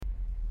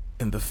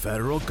In the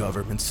federal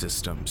government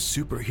system,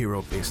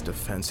 superhero-based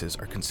offenses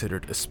are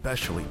considered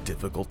especially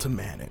difficult to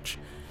manage.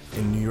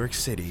 In New York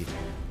City,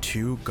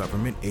 2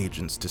 government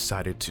agents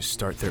decided to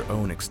start their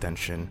own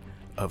extension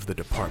of the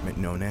department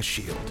known as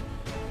S.H.I.E.L.D.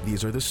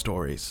 These are the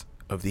stories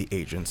of the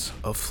Agents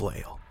of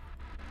Flail.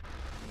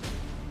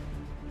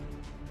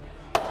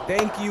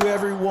 Thank you,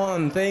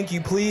 everyone. Thank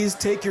you. Please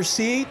take your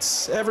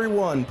seats.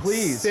 Everyone,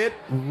 please. Sit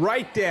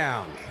right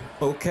down.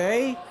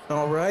 Okay.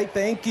 All right.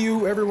 Thank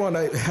you, everyone.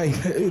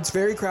 It's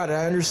very crowded.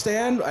 I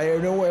understand. I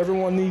know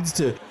everyone needs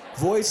to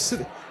voice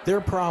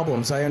their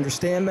problems. I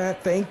understand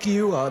that. Thank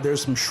you.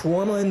 There's some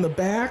shawarma in the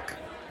back.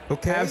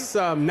 Okay. Have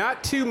some,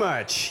 not too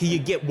much. You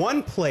get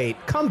 1 plate.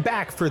 Come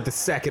back for the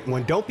second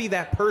one. Don't be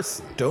that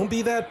person. Don't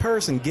be that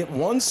person. Get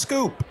 1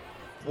 scoop.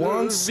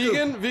 One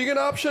scoop. Vegan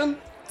option?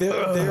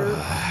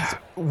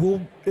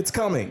 It's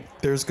coming.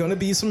 There's gonna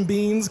be some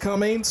beans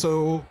coming,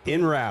 so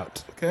En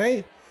route.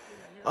 okay.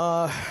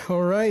 All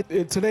right.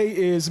 Today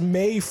is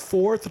May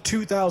 4th,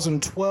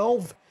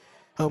 2012.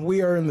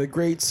 We are in the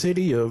great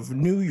city of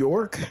New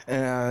York,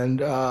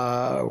 and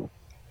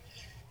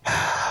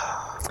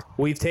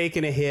We've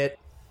taken a hit.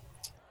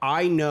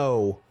 I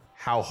know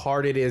how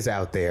hard it is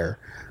out there.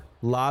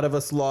 A lot of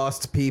us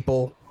lost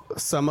people.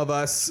 Some of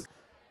us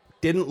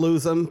didn't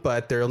lose them,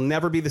 but they'll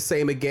never be the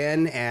same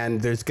again,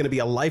 and there's going to be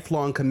a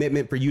lifelong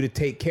commitment for you to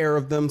take care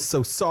of them.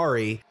 So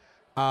sorry.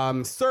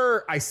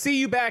 Sir, I see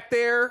you back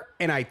there,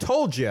 and I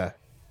told you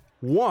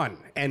 1,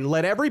 and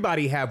let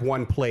everybody have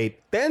 1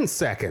 plate, then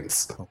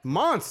seconds.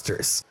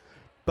 Monsters.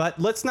 But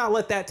let's not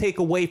let that take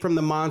away from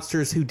the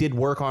monsters who did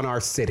work on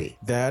our city.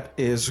 that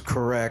is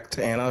correct.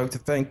 And I'd like to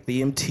thank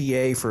the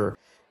MTA for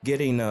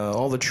getting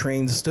all the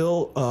trains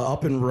still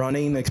up and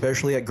running,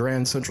 especially at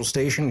Grand Central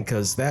Station,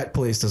 because that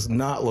place does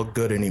not look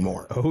good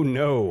anymore. Oh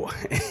no.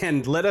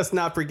 And let us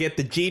not forget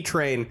the G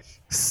train,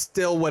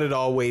 still what it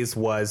always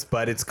was,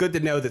 but it's good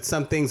to know that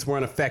some things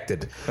weren't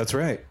affected. That's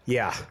right.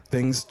 Yeah.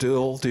 Things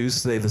still do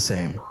stay the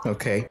same.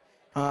 Okay.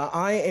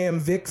 I am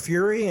Vic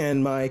Fury,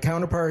 and my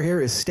counterpart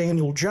here is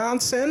Staniel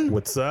Johnson.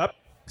 What's up?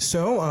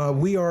 So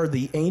we are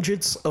the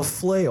Agents of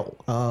Flail.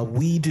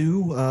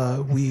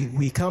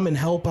 We come and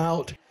help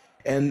out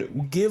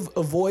and give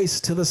a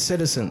voice to the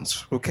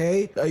citizens.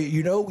 Okay,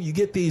 you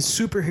get these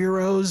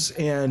superheroes,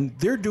 and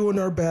they're doing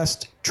their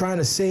best trying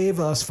to save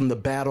us from the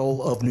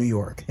Battle of New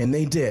York, and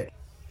they did.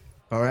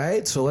 All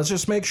right, so let's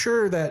just make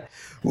sure that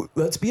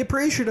let's be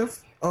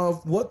appreciative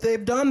of what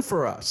they've done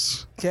for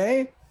us.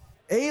 Okay,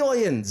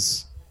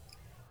 aliens.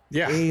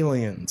 Yeah.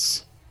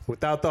 Aliens.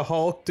 Without the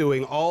Hulk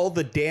doing all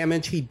the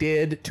damage he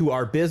did to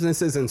our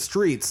businesses and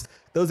streets,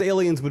 those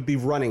aliens would be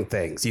running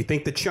things. You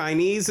think the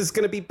Chinese is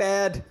going to be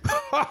bad?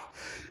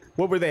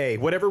 What were they?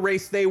 Whatever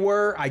race they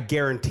were, I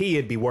guarantee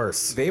it'd be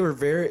worse. They were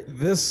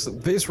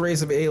this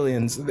race of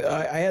aliens.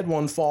 I had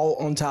one fall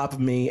on top of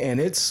me, and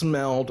it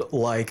smelled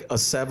like a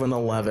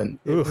 7-Eleven.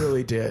 It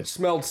really did.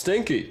 Smelled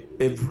stinky.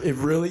 It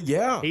really,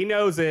 yeah. He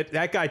knows it.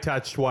 That guy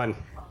touched one.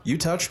 You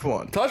touched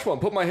one. Touch one.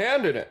 Put my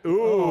hand in it.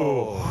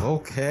 Ooh.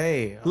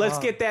 Okay. Let's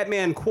get that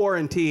man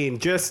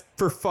quarantined just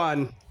for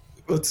fun.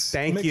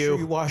 Thank make you. sure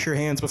you wash your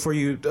hands before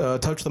you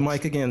touch the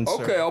mic again,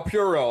 sir. Okay, I'll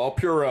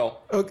Purell.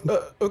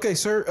 Okay,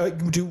 sir.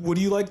 Would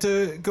you like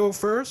to go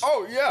first?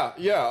 Oh,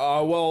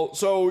 yeah. Well,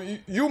 so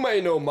you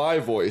may know my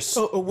voice.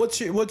 What's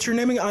your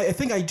name? I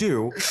think I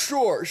do.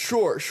 Sure.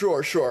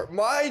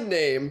 My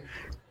name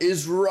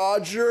is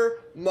Roger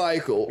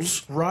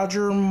Michaels.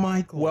 Roger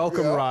Michael.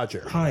 Welcome, Yeah.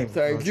 Roger. Hi.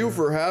 Thank you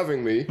for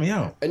having me.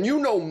 Yeah. And you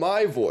know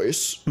my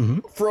voice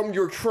from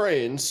your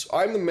trains.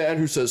 I'm the man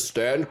who says,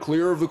 "Stand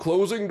clear of the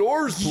closing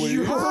doors,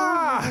 please."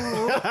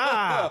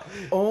 Ah!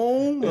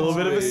 Oh, A little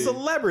bit of a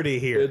celebrity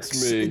here.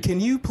 It's me. Can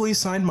you please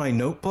sign my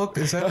notebook?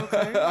 Is that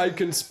okay? I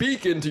can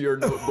speak into your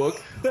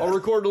notebook. I'll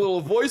record a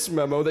little voice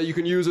memo that you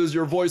can use as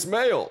your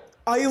voicemail.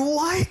 I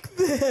like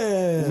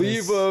this.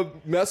 Leave a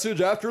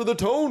message after the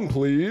tone,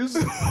 please.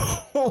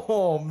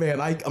 Oh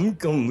man, I'm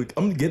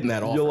getting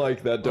that off. You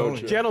like that,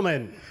 don't you?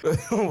 Gentlemen,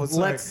 Oh,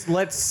 sorry.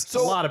 let's a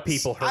lot of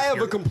people hurt I have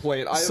here. a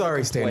complaint.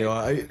 Sorry,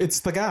 Stanley. It's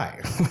the guy.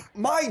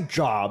 My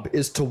job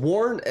is to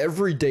warn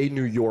everyday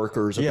New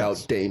Yorkers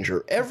about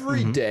danger.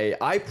 Every day,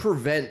 I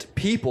prevent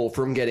people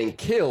from getting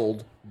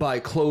killed by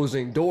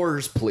closing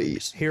doors,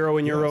 please. Hero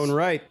in your own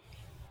right.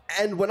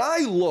 And when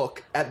I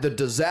look at the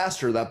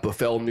disaster that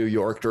befell New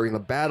York during the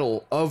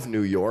Battle of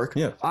New York,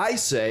 I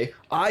say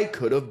I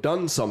could have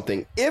done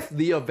something if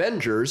the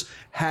Avengers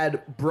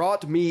had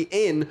brought me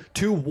in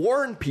to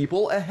warn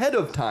people ahead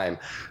of time.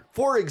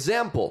 For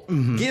example,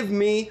 give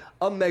me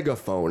a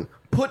megaphone.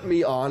 Put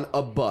me on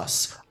a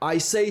bus. I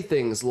say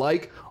things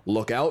like,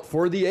 "Look out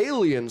for the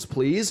aliens,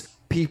 please."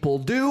 People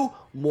do,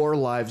 more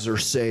lives are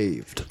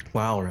saved.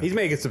 Wow. He's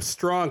making some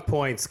strong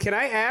points. Can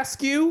I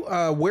ask you,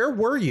 where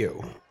were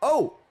you?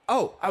 Oh,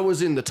 I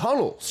was in the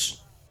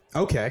tunnels.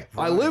 Okay.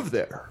 I live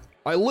there.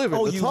 I live in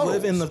the tunnels. Oh, you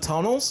live in the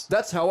tunnels?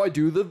 That's how I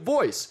do the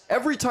voice.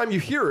 Every time you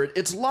hear it,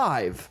 it's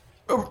live.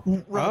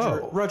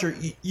 Roger,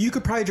 you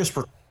could probably just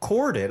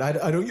court it. I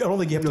don't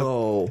think you have to.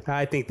 No.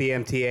 I think the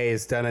MTA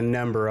has done a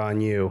number on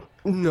you.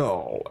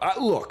 No.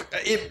 Look,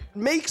 it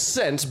makes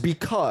sense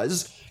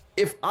because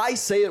if I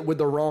say it with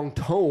the wrong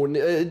tone,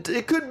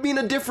 it could mean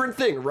a different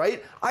thing,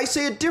 right? I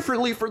say it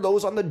differently for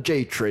those on the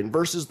J train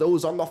versus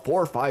those on the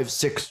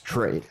 456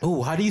 train.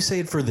 Oh, how do you say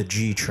it for the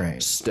G train?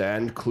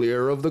 Stand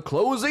clear of the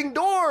closing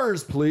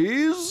doors,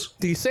 please.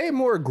 Do you say it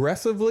more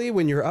aggressively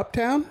when you're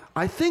uptown?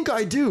 I think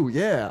I do,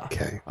 yeah.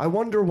 Okay. I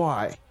wonder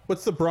why.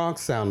 What's the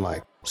Bronx sound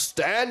like?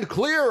 Stand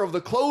clear of the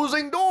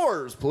closing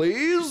doors,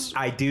 please.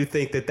 I do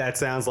think that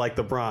sounds like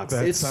the Bronx.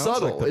 That It's sounds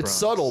subtle. like the It's Bronx.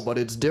 subtle, but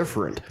it's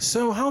different.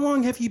 So how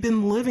long have you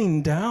been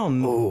living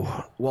down?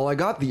 Well, I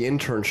got the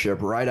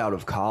internship right out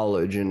of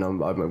college, and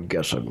I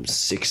guess I'm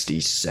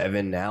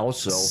 67 now.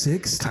 So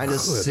 60? kind of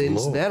Good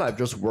since Lord. then, I've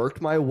just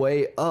worked my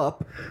way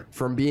up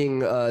from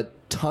being a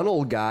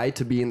tunnel guy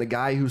to being the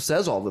guy who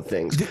says all the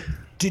things.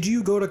 Did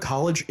you go to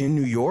college in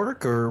New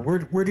York, or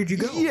where did you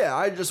go? Yeah,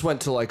 I just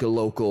went to like a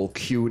local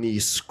CUNY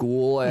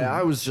school, and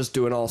I was just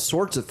doing all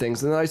sorts of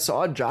things. And then I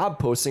saw a job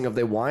posting of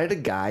they wanted a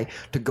guy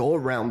to go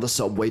around the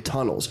subway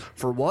tunnels.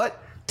 For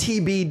what?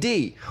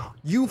 TBD.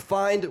 You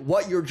find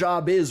what your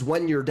job is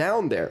when you're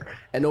down there.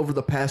 And over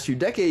the past few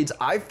decades,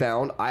 I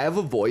found I have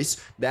a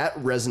voice that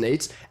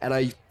resonates, and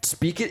I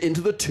speak it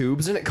into the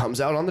tubes, and it comes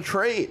out on the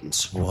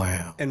trains.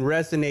 Wow, And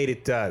resonate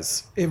it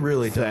does. it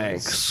really does.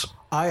 Thanks.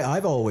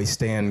 I've always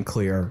stand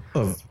clear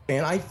of,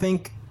 and I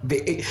think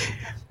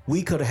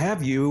we could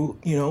have you,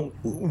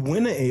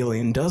 when an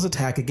alien does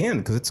attack again,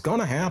 because it's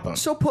gonna happen.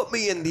 So put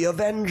me in the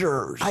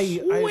Avengers.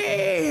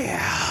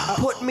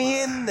 Put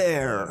me in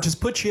there.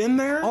 Just put you in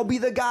there. I'll be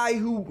the guy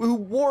who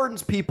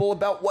warns people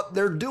about what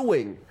they're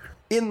doing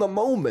in the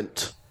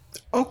moment.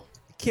 Oh,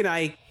 can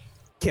we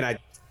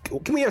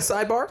have a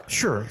sidebar?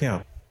 Sure,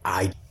 yeah.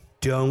 I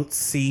don't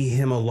see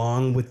him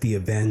along with the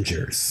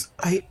Avengers.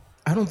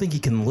 I don't think he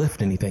can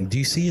lift anything. Do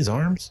you see his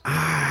arms?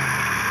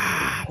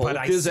 But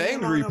Hulk is see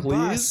him angry, on a please.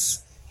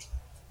 bus.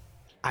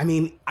 I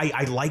mean,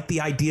 I like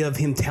the idea of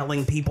him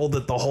telling people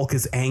that the Hulk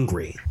is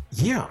angry.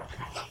 Yeah.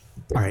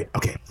 All right,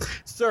 okay.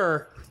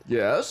 Sir,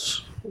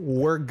 Yes.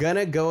 we're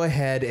gonna go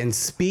ahead and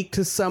speak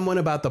to someone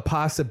about the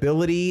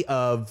possibility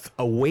of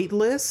a wait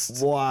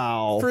list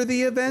Wow. for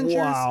the Avengers.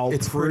 Wow.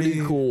 It's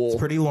pretty cool. It's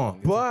pretty long.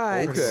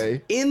 But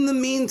Okay. in the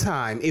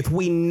meantime, if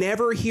we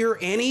never hear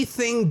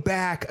anything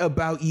back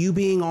about you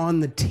being on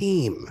the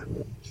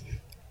team,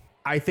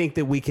 I think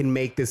that we can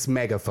make this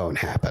megaphone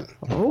happen.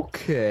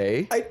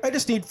 Okay. I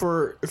just need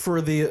for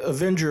the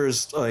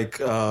Avengers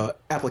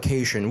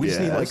application. We just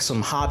need Yes. like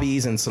some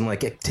hobbies and some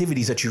like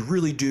activities that you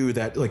really do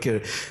that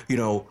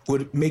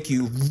would make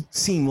you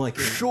seem like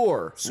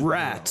Sure.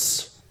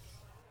 Rats.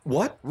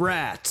 what?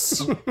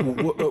 Rats.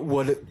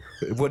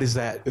 What is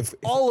that?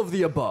 All of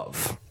the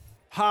above.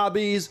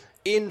 Hobbies,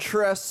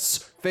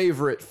 interests,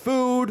 favorite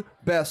food,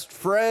 best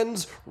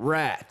friends,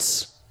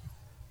 rats.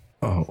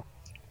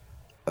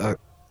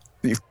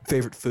 Your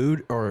favorite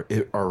food are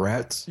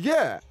rats?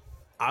 Yeah.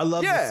 I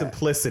love Yeah. the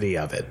simplicity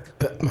of it.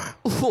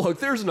 Look,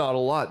 there's not a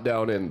lot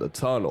down in the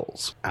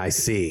tunnels. I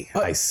see.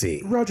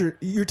 Roger,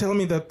 you're telling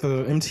me that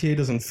the MTA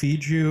doesn't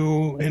feed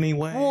you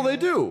anyway? Well, they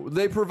do.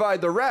 They provide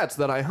the rats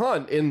that I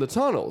hunt in the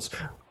tunnels.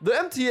 The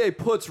MTA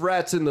puts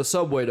rats in the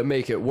subway to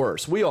make it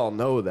worse. We all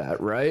know that,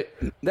 right?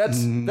 That's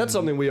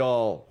something we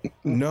all,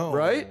 No.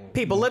 right?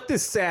 People, let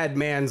this sad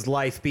man's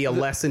life be a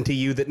lesson to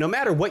you that no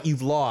matter what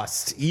you've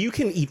lost, you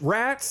can eat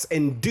rats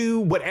and do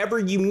whatever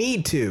you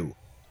need to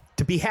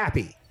be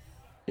happy.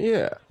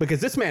 Yeah.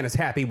 Because this man is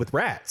happy with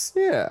rats.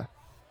 Yeah.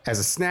 As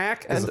a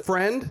snack, as a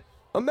friend,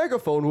 A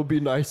megaphone would be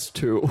nice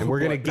too. we're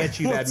going to get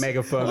you that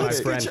megaphone, my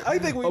friend. I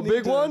think we a need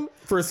big to- one?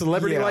 For a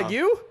celebrity Yeah. like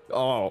you,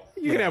 Oh.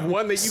 you can have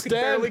one that you can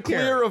barely Stand clear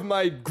carry. of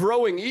my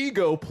growing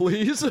ego,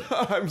 please.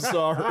 I'm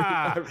sorry.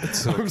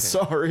 I'm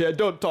sorry. I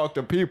don't talk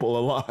to people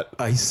a lot.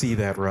 I see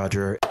that,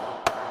 Roger.